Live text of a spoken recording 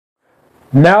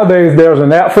Nowadays, there's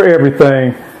an app for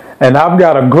everything, and I've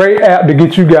got a great app to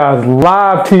get you guys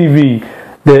live TV,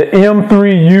 the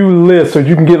M3U list, so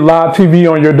you can get live TV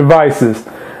on your devices.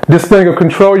 This thing will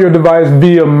control your device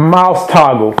via mouse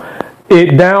toggle.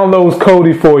 It downloads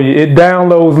Kodi for you. It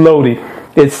downloads Lodi.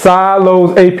 It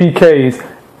sideloads APKs.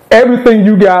 Everything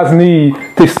you guys need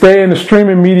to stay in the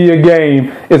streaming media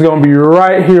game is going to be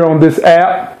right here on this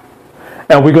app,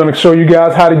 and we're going to show you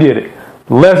guys how to get it.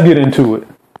 Let's get into it.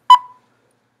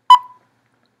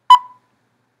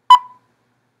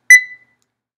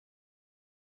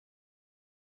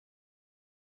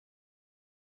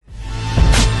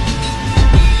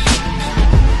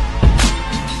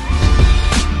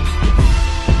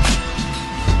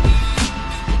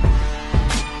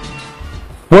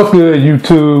 What's good,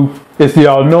 YouTube? It's the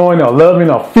all-knowing, all-loving,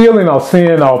 all-feeling,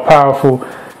 all-seeing, all-powerful,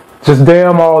 just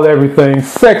damn all everything,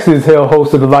 sexy as hell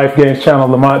host of the Life Games channel,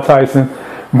 Lamont Tyson,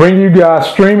 bring you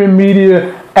guys streaming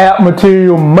media, app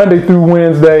material, Monday through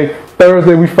Wednesday.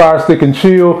 Thursday, we Fire Stick and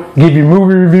Chill, give you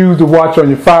movie reviews to watch on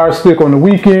your Fire Stick on the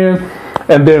weekend.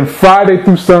 And then Friday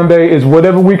through Sunday is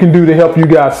whatever we can do to help you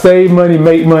guys save money,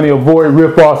 make money, avoid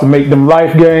rip-offs, and make them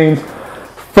life gains.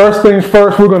 First things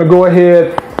first, we're going to go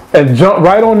ahead and jump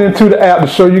right on into the app to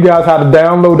show you guys how to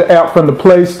download the app from the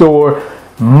Play Store.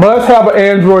 Must have an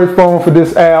Android phone for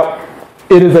this app.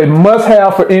 It is a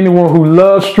must-have for anyone who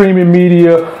loves streaming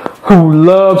media, who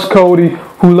loves Kodi,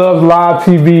 who loves live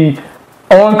TV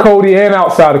on Kodi and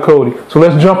outside of Kodi. So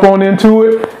let's jump on into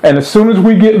it. And as soon as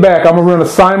we get back, I'm going to run a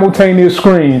simultaneous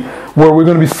screen where we're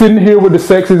going to be sitting here with the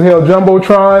Sexy as Hell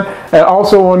Jumbotron. And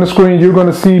also on the screen, you're going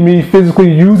to see me physically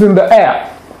using the app.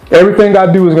 Everything I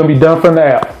do is going to be done from the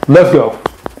app. Let's go.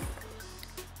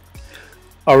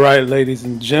 All right, ladies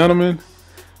and gentlemen,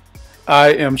 I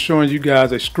am showing you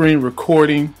guys a screen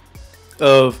recording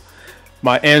of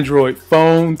my Android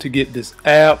phone to get this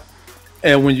app.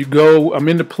 And when you go, I'm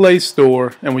in the Play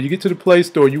Store, and when you get to the Play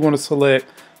Store, you want to select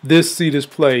this See This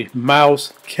Play,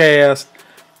 mouse, cast.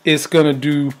 It's going to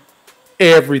do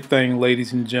everything,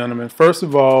 ladies and gentlemen. First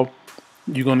of all,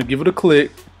 you're going to give it a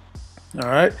click. All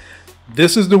right.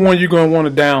 This is the one you're going to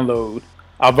want to download.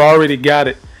 I've already got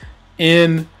it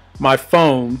in my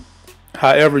phone.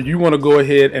 However, you want to go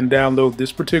ahead and download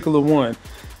this particular one.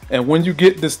 And when you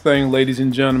get this thing, ladies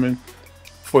and gentlemen,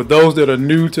 for those that are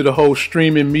new to the whole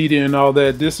streaming media and all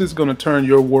that, this is going to turn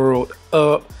your world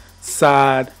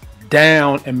upside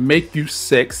down and make you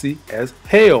sexy as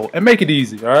hell and make it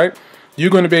easy. All right. You're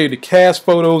going to be able to cast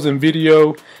photos and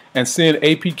video and send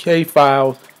APK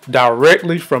files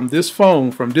directly from this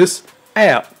phone, from this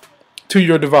app to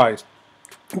your device.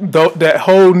 That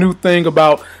whole new thing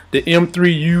about the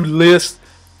M3U list,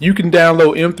 you can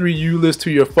download M3U list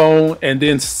to your phone and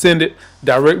then send it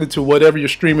directly to whatever your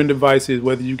streaming device is,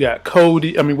 whether you got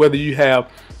Kodi, whether you have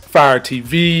Fire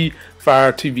TV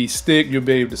Stick, you'll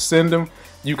be able to send them.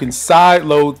 You can side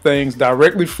load things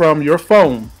directly from your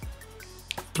phone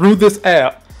through this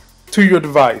app to your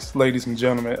device, ladies and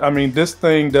gentlemen. This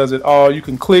thing does it all. You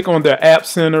can click on their app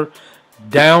center,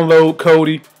 download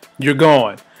Kodi, you're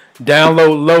gone.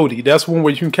 Download Lodi, that's one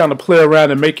where you can kind of play around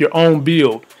and make your own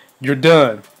build. You're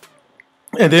done.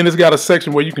 And then it's got a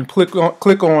section where you can click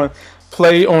on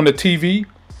play on the TV,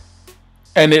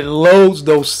 and it loads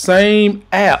those same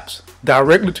apps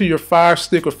directly to your Fire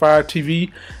Stick or Fire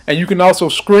TV. And you can also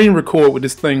screen record with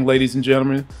this thing, ladies and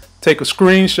gentlemen. Take a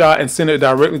screenshot and send it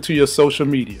directly to your social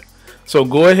media. So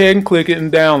go ahead and click it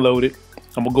and download it.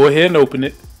 I'm going to go ahead and open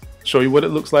it, show you what it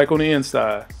looks like on the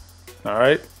inside. All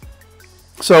right.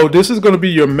 So this is going to be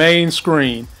your main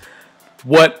screen.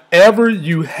 Whatever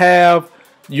you have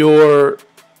your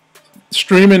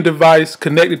streaming device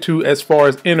connected to as far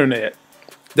as internet,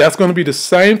 that's going to be the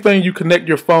same thing you connect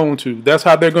your phone to. That's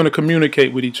how they're going to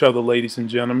communicate with each other, ladies and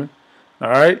gentlemen. All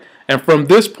right. And from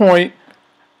this point,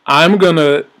 I'm going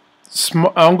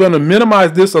to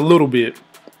minimize this a little bit.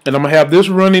 And I'm going to have this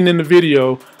running in the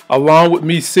video along with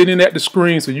me sitting at the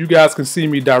screen so you guys can see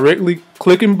me directly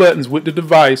clicking buttons with the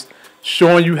device,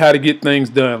 showing you how to get things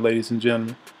done, ladies and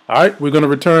gentlemen. All right, we're going to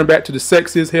return back to the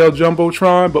Sexy as Hell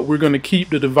Jumbotron, but we're going to keep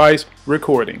the device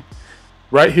recording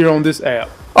right here on this app.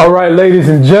 All right, ladies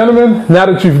and gentlemen, now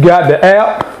that you've got the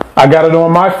app, I got it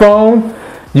on my phone.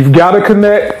 You've got to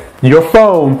connect your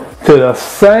phone to the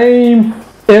same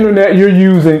internet you're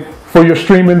using for your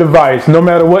streaming device, no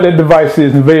matter what that device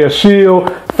is, via Shield,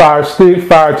 Fire Stick,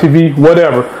 Fire TV,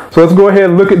 whatever. So let's go ahead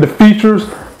and look at the features.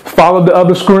 Follow the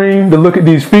other screen to look at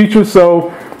these features.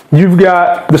 So you've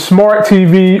got the smart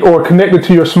TV or connected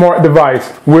to your smart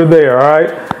device. We're there, all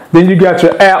right? Then you got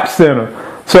your app center.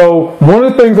 So one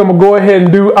of the things I'm going to go ahead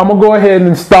and do, I'm going to go ahead and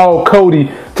install Kodi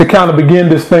to kind of begin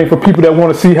this thing for people that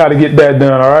want to see how to get that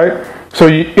done, all right? So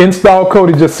you install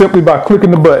Kodi just simply by clicking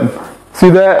the button.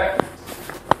 See that?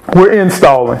 We're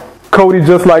installing Kodi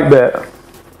just like that,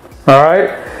 all right?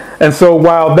 And so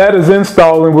while that is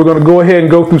installing, we're going to go ahead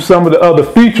and go through some of the other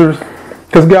features,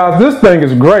 because guys, this thing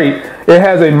is great. It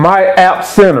has a My App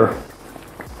Center.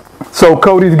 So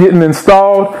Kodi's getting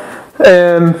installed,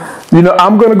 and you know,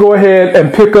 I'm going to go ahead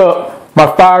and pick up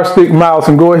my Fire Stick mouse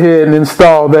and go ahead and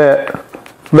install that.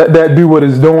 Let that do what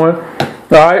it's doing. All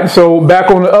right, so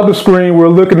back on the other screen, we're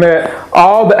looking at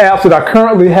all the apps that I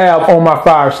currently have on my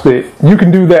Fire Stick. You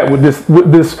can do that with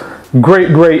this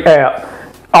great app.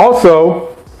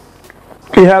 Also,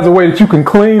 it has a way that you can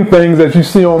clean things that you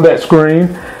see on that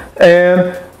screen.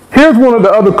 And here's one of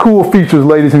the other cool features,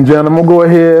 ladies and gentlemen. I'm going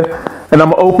to go ahead and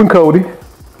I'm going to open Kodi.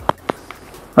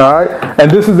 All right, and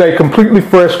this is a completely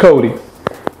fresh Kodi.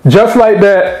 Just like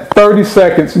that, 30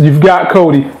 seconds, you've got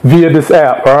Kodi via this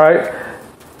app, all right?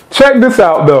 Check this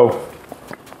out though.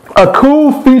 A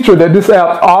cool feature that this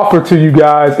app offers to you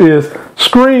guys is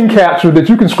screen capture, that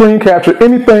you can screen capture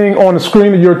anything on the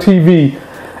screen of your TV,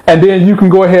 and then you can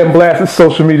go ahead and blast it to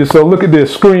social media. So look at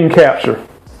this, screen capture.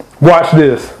 Watch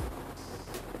this.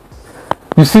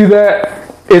 You see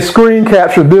that? It screen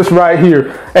captured this right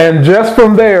here. And just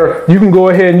from there, you can go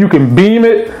ahead and you can beam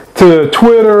it to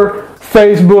Twitter,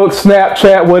 Facebook,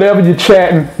 Snapchat, whatever you're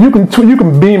chatting, you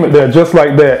can beam it there just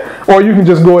like that. Or you can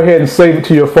just go ahead and save it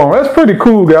to your phone. That's pretty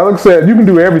cool, guys. Like I said, you can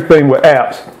do everything with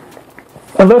apps.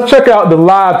 And let's check out the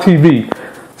live TV.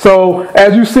 So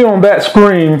as you see on that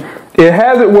screen, it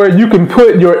has it where you can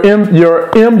put your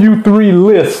MU3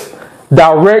 lists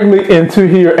directly into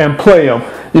here and play them.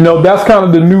 You know, that's kind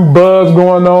of the new buzz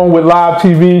going on with live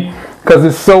TV, because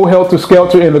it's so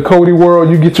helter-skelter in the Kodi world.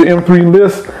 You get your M3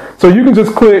 list. So you can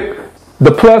just click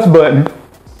the plus button,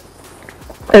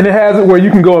 and it has it where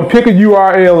you can go and pick a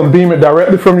URL and beam it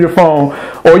directly from your phone,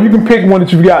 or you can pick one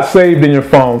that you've got saved in your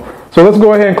phone. So let's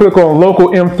go ahead and click on local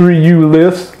M3U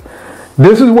list.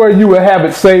 This is where you will have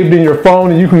it saved in your phone,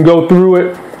 and you can go through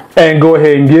it and go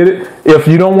ahead and get it. If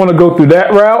you don't want to go through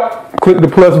that route, click the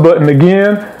plus button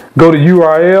again, go to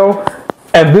URL,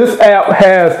 and this app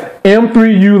has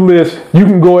M3U list you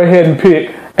can go ahead and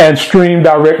pick and stream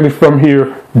directly from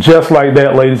here, just like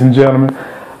that, ladies and gentlemen.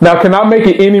 Now, can I make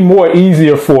it any more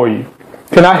easier for you?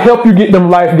 Can I help you get them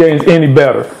life gains any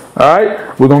better? All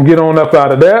right, we're going to get on up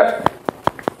out of that.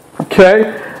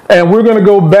 Okay, and we're going to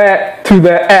go back to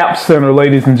that App Center,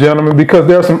 ladies and gentlemen, because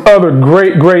there are some other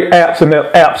great apps in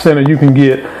that App Center you can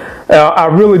get. I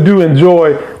really do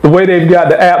enjoy the way they've got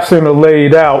the App Center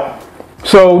laid out.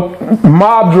 So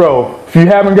Mobdro, if you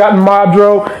haven't gotten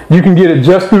Mobdro, you can get it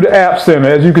just through the App Center.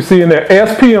 As you can see in there,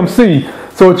 SPMC,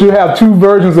 so that you have two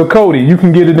versions of Kodi. You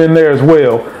can get it in there as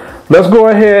well. Let's go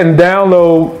ahead and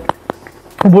download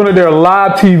one of their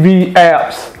live TV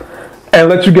apps and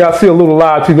let you guys see a little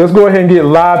live TV. Let's go ahead and get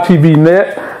Live TV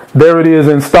Net. There it is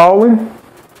installing.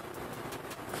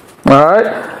 All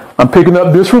right, I'm picking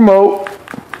up this remote,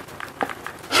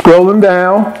 scrolling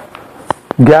down,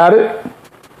 got it.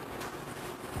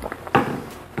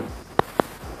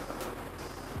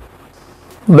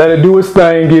 Let it do its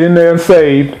thing, get in there and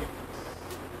saved.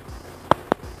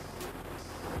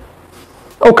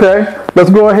 Okay, let's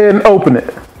go ahead and open it.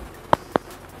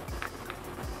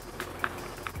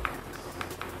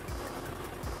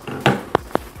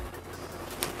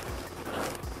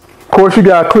 Of course, you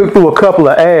gotta click through a couple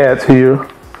of ads here.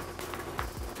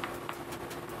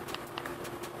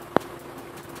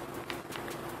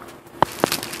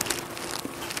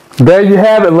 There you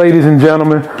have it, ladies and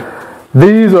gentlemen.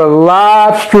 These are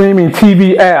live streaming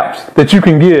TV apps that you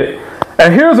can get.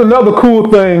 And here's another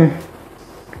cool thing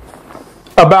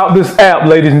about this app,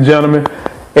 ladies and gentlemen.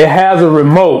 It has a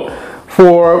remote.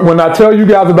 For when I tell you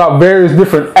guys about various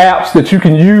different apps that you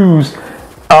can use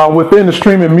within the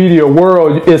streaming media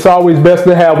world, it's always best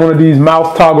to have one of these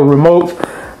mouse toggle remotes.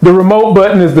 The remote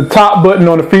button is the top button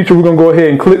on the feature. We're going to go ahead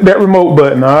and click that remote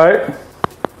button, all right?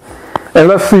 And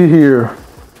let's see here.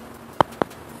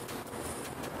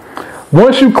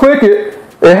 Once you click it,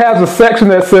 it has a section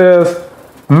that says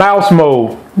mouse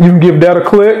mode. You can give that a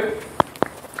click.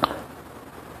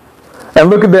 And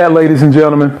look at that, ladies and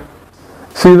gentlemen.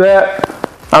 See that?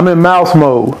 I'm in mouse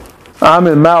mode. I'm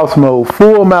in mouse mode,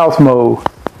 full mouse mode.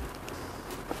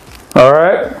 All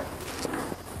right.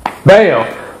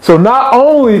 Bam. So not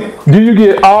only do you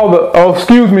get all the, oh,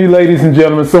 excuse me, ladies and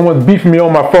gentlemen, someone's beeping me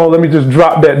on my phone. Let me just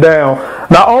drop that down.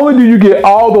 Not only do you get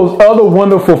all those other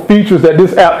wonderful features that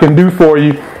this app can do for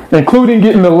you, including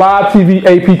getting the live TV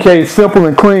APK simple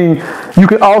and clean, you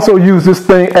can also use this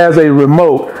thing as a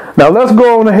remote. Now let's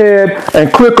go on ahead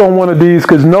and click on one of these,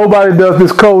 because nobody does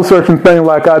this code searching thing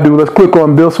like I do. Let's click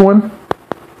on this one.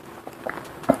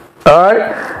 All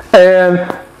right,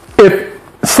 and if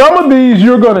some of these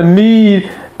you're going to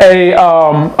need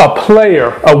a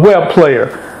player, a web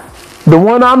player. The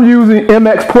one I'm using,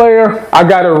 MX Player, I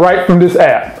got it right from this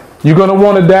app. You're going to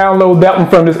want to download that one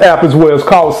from this app as well. It's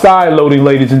called side loading,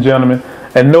 ladies and gentlemen,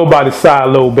 and nobody side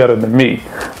load better than me.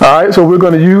 All right, so we're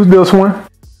going to use this one.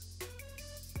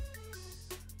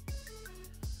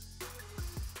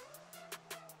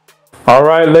 All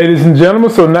right, ladies and gentlemen,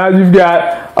 so now you've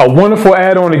got a wonderful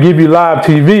add-on to give you live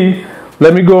TV.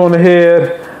 Let me go on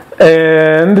ahead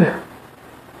and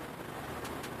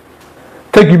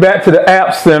take you back to the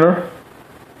App Center.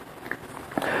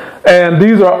 And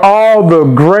these are all the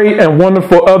great and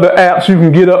wonderful other apps you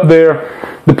can get up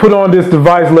there to put on this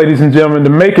device, ladies and gentlemen, to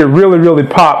make it really, really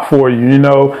pop for you. You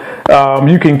know,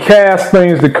 you can cast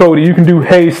things to Kodi. You can do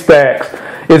haystacks.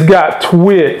 It's got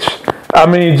Twitch. I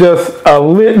mean, just a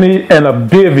litany and a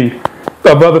bivvy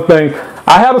of other things.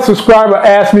 I had a subscriber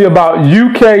ask me about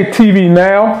UK TV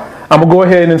Now. I'm going to go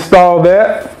ahead and install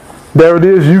that. There it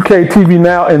is, UK TV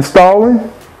Now installing.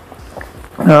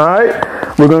 All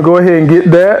right, we're going to go ahead and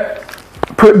get that.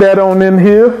 Put that on in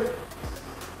here.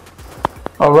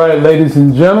 All right, ladies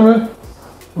and gentlemen,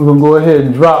 we're going to go ahead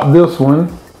and drop this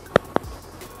one.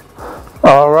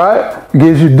 All right,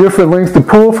 gives you different links to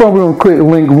pull from. We're going to click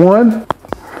link 1.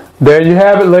 There you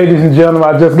have it, ladies and gentlemen.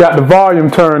 I just got the volume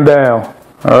turned down.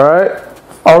 All right.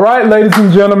 All right, ladies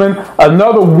and gentlemen,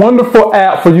 another wonderful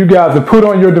app for you guys to put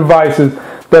on your devices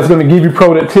that's going to give you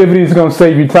productivity. It's going to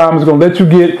save you time. It's going to let you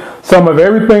get some of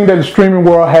everything that the streaming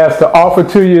world has to offer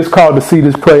to you. It's called the See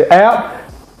This Play app.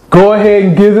 Go ahead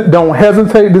and get it. Don't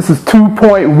hesitate. This is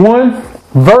 2.1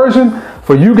 version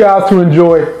for you guys to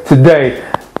enjoy today.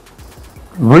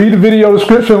 Read the video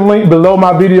description link below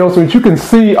my video so that you can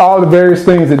see all the various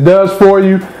things it does for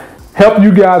you. Help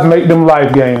you guys make them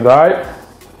life games, all right?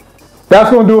 That's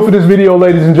going to do it for this video,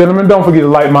 ladies and gentlemen. Don't forget to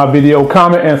like my video,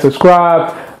 comment, and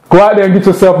subscribe. Go out there and get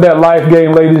yourself that life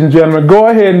game, ladies and gentlemen. Go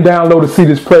ahead and download the See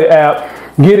This Play app.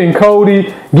 Getting Kodi,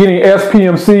 getting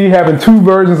SPMC, having 2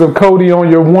 versions of Kodi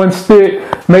on your one stick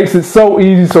makes it so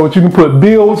easy so that you can put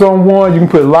builds on one, you can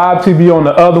put live TV on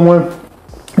the other one.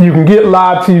 You can get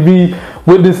live TV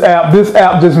with this app. This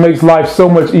app just makes life so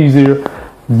much easier.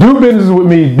 Do business with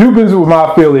me. Do business with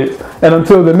my affiliates. And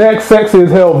until the next Sexy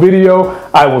as Hell video,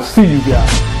 I will see you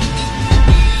guys.